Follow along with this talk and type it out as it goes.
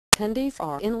attendees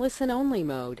are in listen-only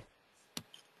mode.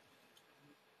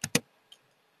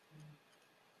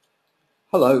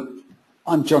 Hello,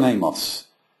 I'm John Amos,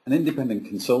 an independent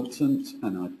consultant,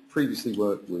 and I've previously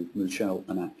worked with Michelle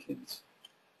and Atkins.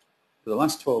 For the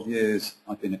last 12 years,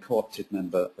 I've been a co-opted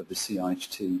member of the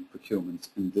CIHT Procurement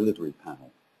and Delivery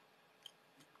Panel.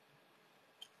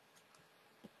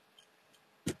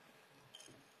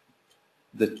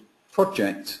 The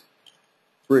project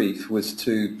brief was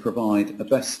to provide a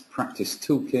best practice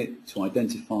toolkit to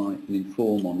identify and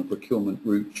inform on the procurement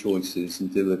route choices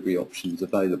and delivery options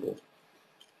available.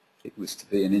 It was to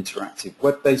be an interactive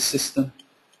web-based system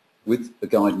with a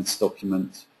guidance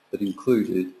document that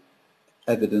included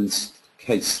evidence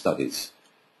case studies.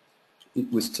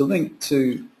 It was to link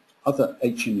to other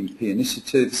HMEP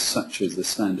initiatives such as the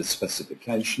standard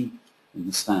specification and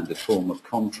the standard form of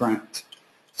contract,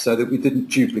 so that we didn't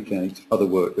duplicate other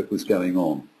work that was going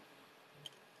on.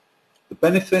 The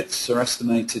benefits are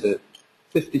estimated at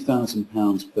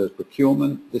 £50,000 per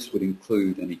procurement. This would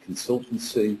include any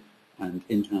consultancy and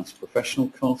in-house professional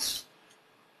costs.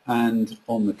 And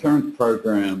on the current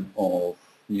programme of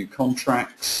new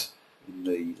contracts in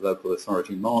the local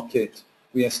authority market,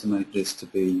 we estimate this to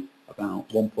be about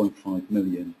 1.5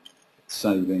 million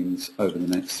savings over the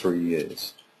next 3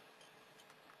 years.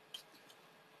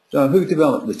 So who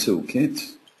developed the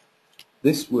toolkit?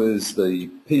 This was the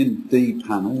P&D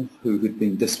panel who had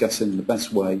been discussing the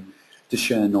best way to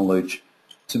share knowledge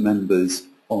to members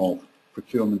of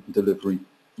procurement and delivery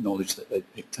knowledge that they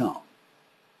picked up.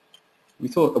 We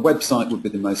thought a website would be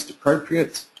the most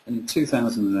appropriate, and in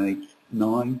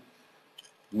 2008-09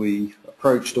 we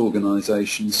approached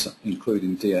organisations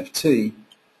including DFT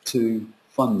to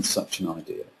fund such an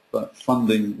idea, but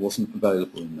funding wasn't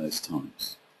available in those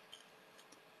times.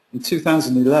 In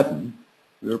 2011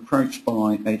 we were approached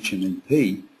by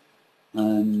HMEP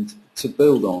and to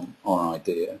build on our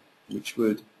idea, which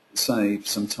would save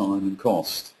some time and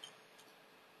cost.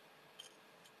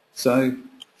 So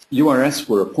URS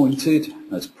were appointed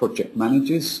as project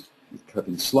managers, with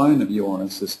Kevin Sloan of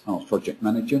URS as our project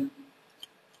manager,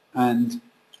 and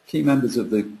key members of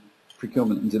the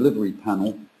Procurement and Delivery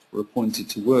Panel were appointed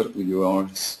to work with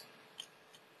URS,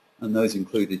 and those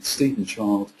included Stephen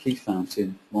Child, Keith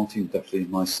Fountain, Martin Duffy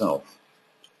and myself.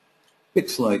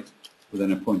 Pixelate were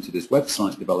then appointed as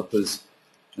website developers,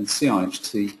 and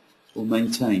CIHT will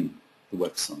maintain the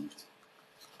website.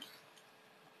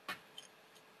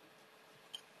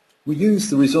 We used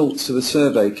the results of a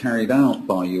survey carried out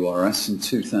by URS in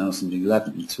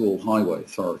 2011 to all highway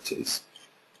authorities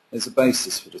as a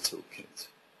basis for the toolkit.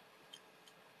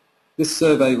 This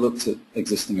survey looked at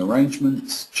existing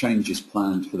arrangements, changes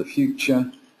planned for the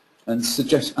future, and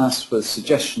asked for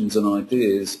suggestions and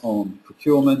ideas on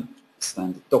procurement,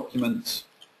 standard documents,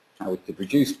 how we could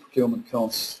reduce procurement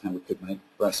costs, how we could make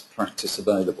best practice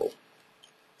available.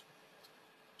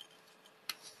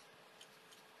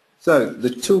 So the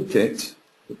toolkit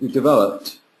that we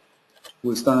developed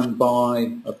was done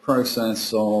by a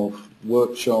process of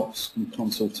workshops and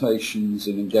consultations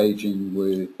and engaging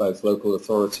with both local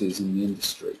authorities and the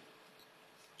industry.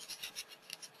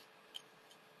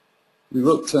 We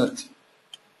looked at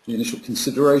the initial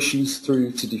considerations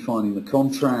through to defining the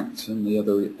contract and the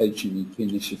other HMEP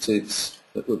initiatives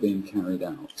that were being carried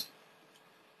out.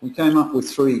 We came up with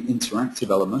 3 interactive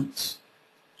elements,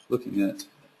 looking at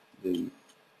the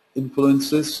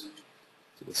influences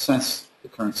to assess the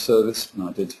current service and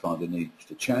identify the need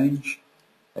to change,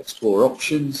 explore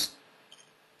options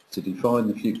to define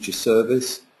the future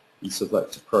service and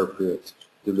select appropriate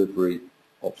delivery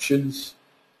options,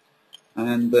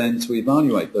 and then to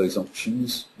evaluate those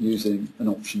options using an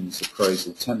options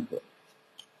appraisal template.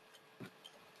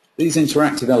 These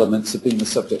interactive elements have been the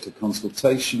subject of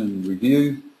consultation and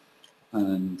review,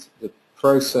 and the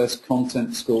process,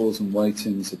 content scores and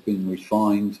weightings have been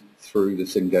refined through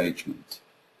this engagement.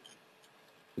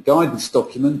 The guidance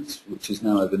document, which is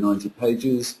now over 90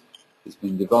 pages, has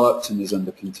been developed and is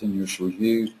under continuous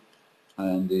review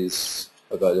and is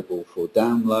available for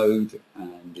download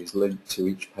and is linked to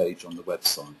each page on the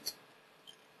website.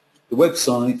 The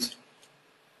website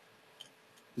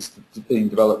is being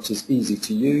developed as easy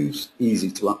to use,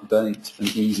 easy to update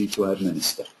and easy to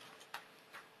administer.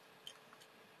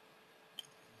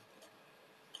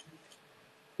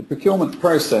 The procurement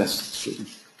process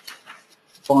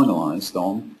finalised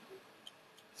on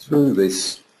through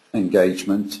this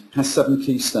engagement has 7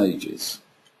 key stages.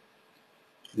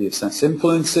 The assess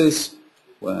influences,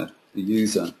 where the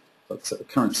user looks at the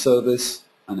current service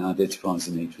and identifies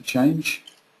the need for change.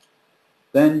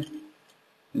 Then,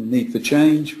 in the need for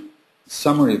change,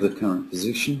 summary of the current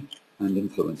position and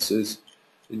influences,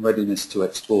 in readiness to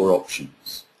explore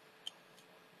options.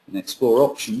 In Explore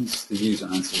Options, the user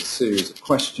answers a series of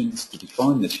questions to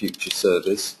define the future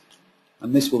service,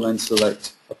 and this will then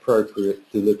select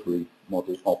appropriate delivery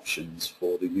model options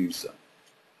for the user.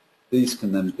 These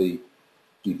can then be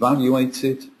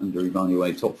evaluated under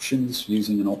Evaluate Options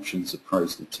using an Options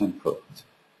Appraisal template,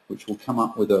 which will come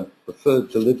up with a preferred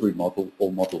delivery model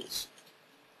or models.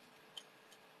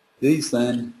 These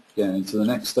then go into the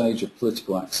next stage of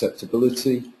political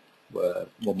acceptability, where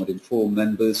one would inform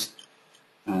members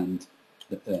and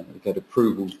get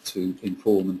approval to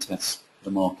inform and test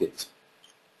the market.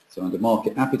 So under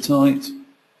market appetite, it's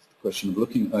the question of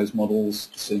looking at those models,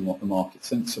 seeing what the market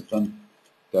thinks of them,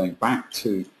 going back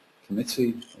to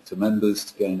committee or to members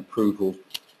to gain approval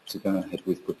to go ahead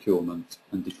with procurement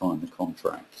and define the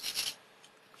contract.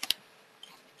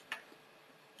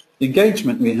 The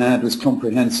engagement we had was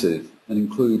comprehensive and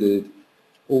included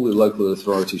all the local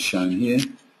authorities shown here,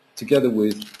 together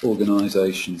with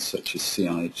organisations such as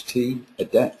CIHT,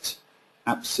 ADEPT,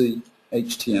 APSI,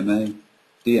 HTMA,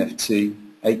 DFT,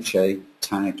 HA,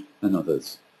 TAG and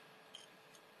others.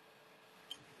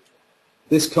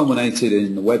 This culminated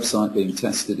in the website being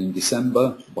tested in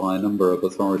December by a number of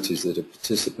authorities that have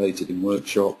participated in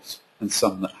workshops and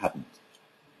some that hadn't.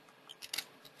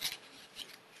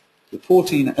 The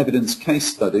 14 evidence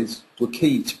case studies were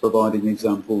key to providing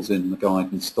examples in the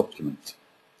guidance document.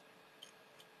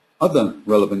 Other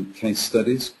relevant case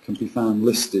studies can be found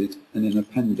listed in an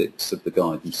appendix of the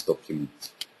guidance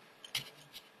document.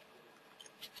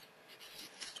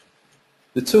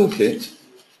 The toolkit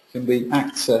can be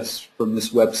accessed from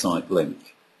this website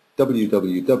link,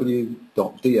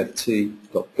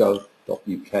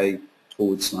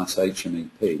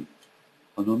 www.dft.gov.uk/HMEP.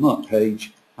 And on that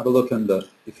page, have a look under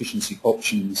Efficiency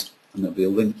Options and there'll be a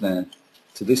link there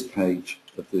to this page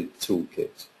of the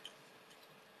toolkit.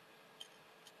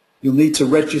 You'll need to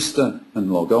register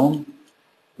and log on.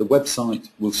 The website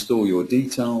will store your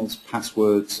details,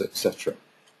 passwords, etc.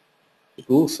 It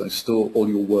will also store all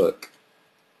your work.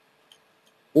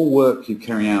 All work you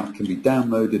carry out can be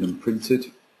downloaded and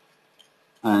printed,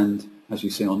 and as you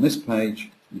see on this page,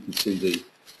 you can see the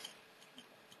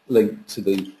link to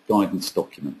the guidance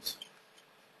document.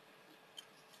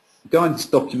 The guidance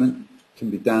document can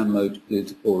be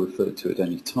downloaded or referred to at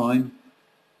any time.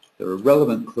 There are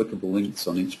relevant clickable links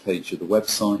on each page of the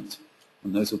website,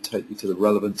 and those will take you to the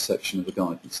relevant section of the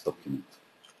guidance document.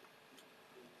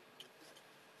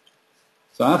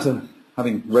 So after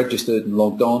having registered and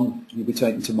logged on, you'll be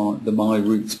taken to the My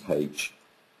Routes page.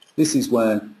 This is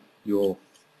where your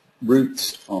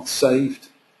routes are saved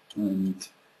and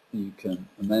you can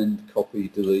amend, copy,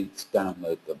 delete,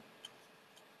 download them.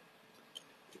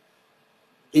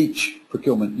 Each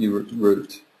procurement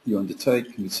route you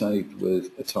undertake can be saved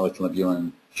with a title of your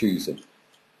own choosing.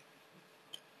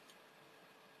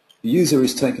 The user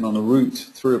is taken on a route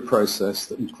through a process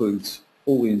that includes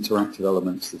all the interactive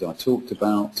elements that I talked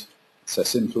about,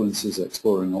 assess influences,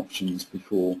 exploring options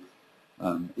before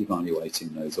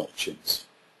evaluating those options.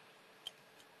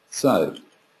 So,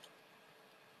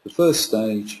 the first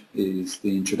stage is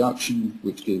the introduction,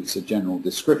 which gives a general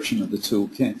description of the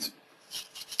toolkit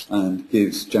and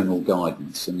gives general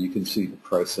guidance, and you can see the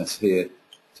process here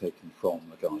taken from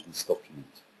the guidance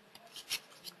document.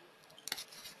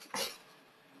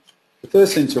 The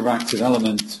first interactive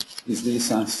element is the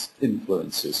Assess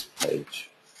Influences page.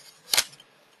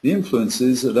 The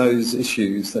influences are those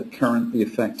issues that currently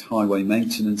affect highway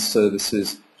maintenance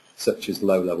services, such as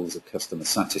low levels of customer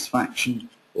satisfaction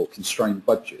or constrained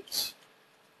budgets.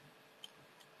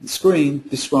 The screen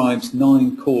describes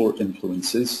 9 core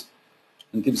influences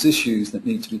and gives issues that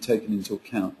need to be taken into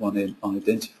account when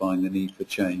identifying the need for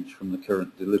change from the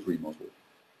current delivery model.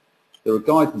 There are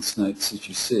guidance notes, as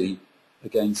you see,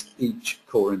 against each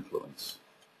core influence.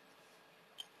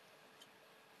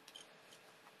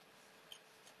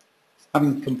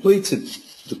 Having completed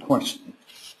the question,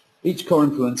 each core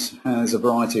influence has a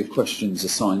variety of questions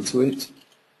assigned to it.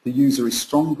 The user is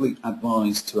strongly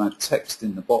advised to add text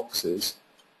in the boxes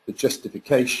for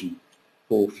justification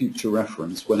for future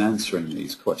reference when answering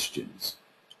these questions.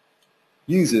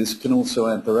 Users can also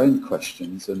add their own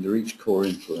questions under each core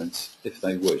influence if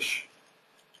they wish.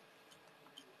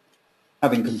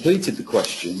 Having completed the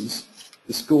questions,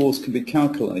 the scores can be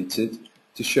calculated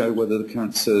to show whether the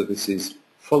current service is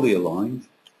fully aligned,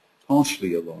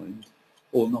 partially aligned,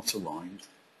 or not aligned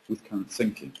with current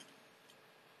thinking.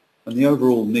 And the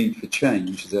overall need for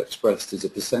change is expressed as a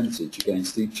percentage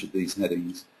against each of these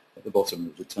headings at the bottom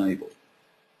of the table.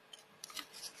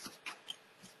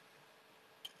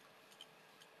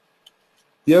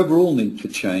 The overall need for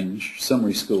change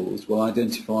summary scores will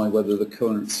identify whether the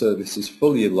current service is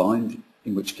fully aligned,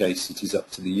 in which case it is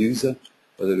up to the user,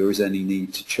 whether there is any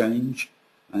need to change,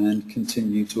 and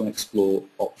continue to explore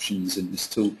options in this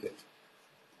toolkit.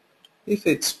 If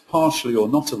it's partially or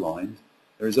not aligned,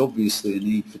 there is obviously a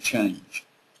need for change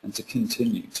and to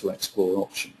continue to explore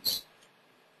options.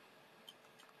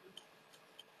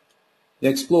 The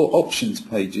Explore Options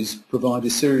pages provide a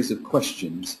series of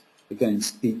questions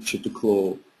against each of the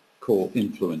core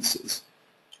influences.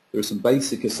 There are some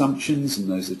basic assumptions, and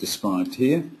those are described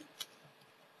here.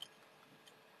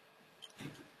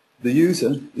 The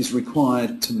user is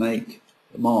required to make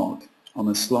a mark on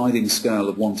a sliding scale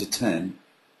of 1 to 10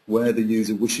 where the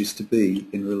user wishes to be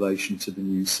in relation to the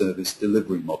new service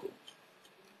delivery model.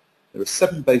 There are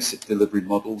 7 basic delivery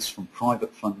models, from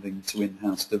private funding to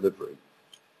in-house delivery.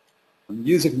 And the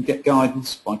user can get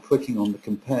guidance by clicking on the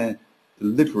Compare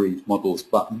Delivery Models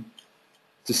button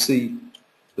to see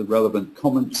the relevant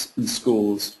comments and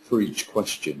scores for each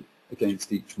question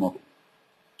against each model.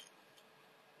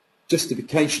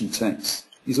 Justification text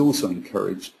is also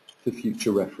encouraged for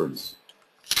future reference.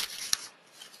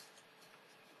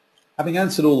 Having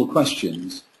answered all the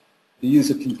questions, the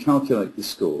user can calculate the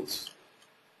scores.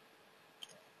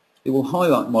 It will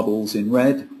highlight models in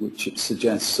red which it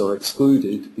suggests are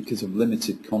excluded because of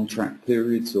limited contract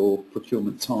periods or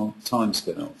procurement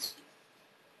timescales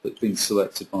that have been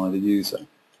selected by the user.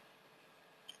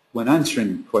 When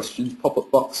answering questions,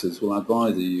 pop-up boxes will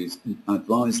advise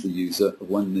the user of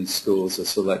when these scores are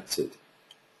selected.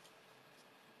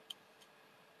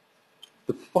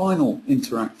 The final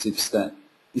interactive step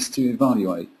is to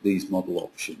evaluate these model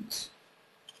options.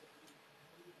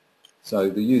 So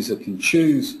the user can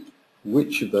choose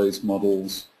which of those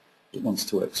models it wants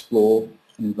to explore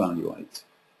and evaluate.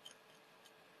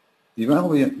 The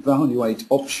Evaluate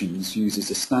Options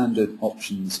uses a standard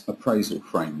options appraisal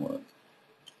framework.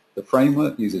 The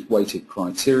framework uses weighted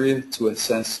criteria to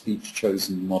assess each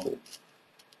chosen model.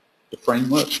 The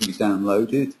framework can be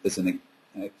downloaded as an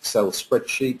Excel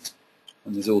spreadsheet,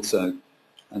 and there's also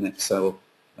an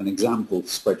example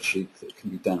spreadsheet that can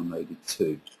be downloaded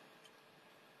too.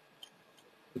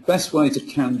 The best way to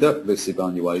conduct this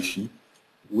evaluation,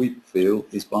 we feel,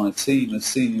 is by a team of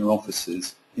senior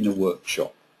officers in a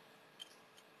workshop.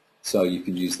 So you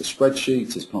can use the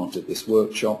spreadsheet as part of this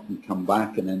workshop and come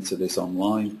back and enter this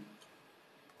online,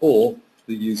 or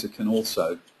the user can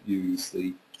also use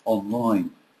the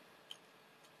online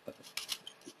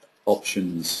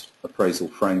options appraisal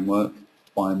framework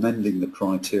by amending the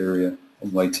criteria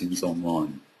and weightings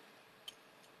online.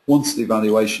 Once the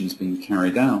evaluation has been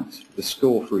carried out, the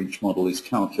score for each model is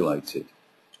calculated,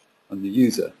 and the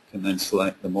user can then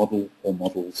select the model or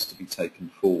models to be taken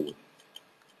forward.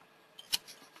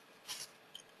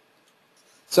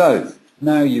 So,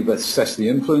 now you've assessed the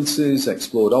influences,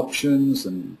 explored options,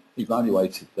 and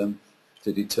evaluated them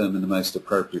to determine the most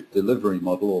appropriate delivery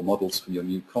model or models for your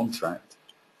new contract.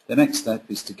 The next step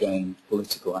is to gain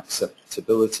political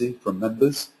acceptability from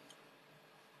members,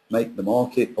 make the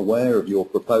market aware of your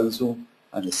proposal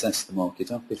and assess the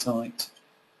market appetite,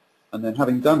 and then,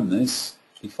 having done this,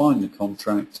 define the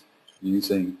contract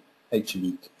using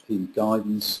HMEP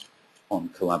guidance on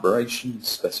collaboration,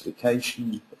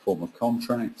 specification, the form of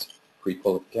contract,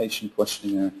 pre-qualification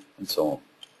questionnaire, and so on.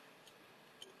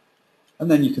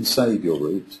 And then you can save your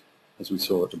route, as we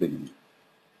saw at the beginning.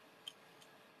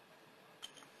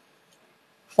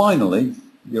 Finally,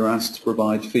 you're asked to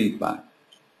provide feedback,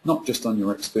 not just on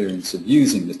your experience of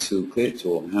using the toolkit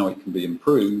or how it can be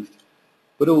improved,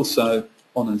 but also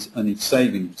on any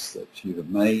savings that you have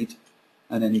made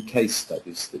and any case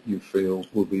studies that you feel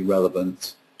will be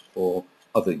relevant for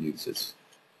other users.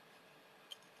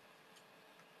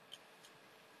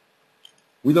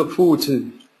 We look forward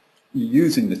to you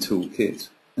using the toolkit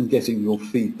and getting your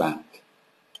feedback.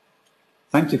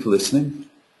 Thank you for listening,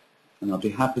 and I'll be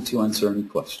happy to answer any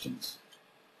questions.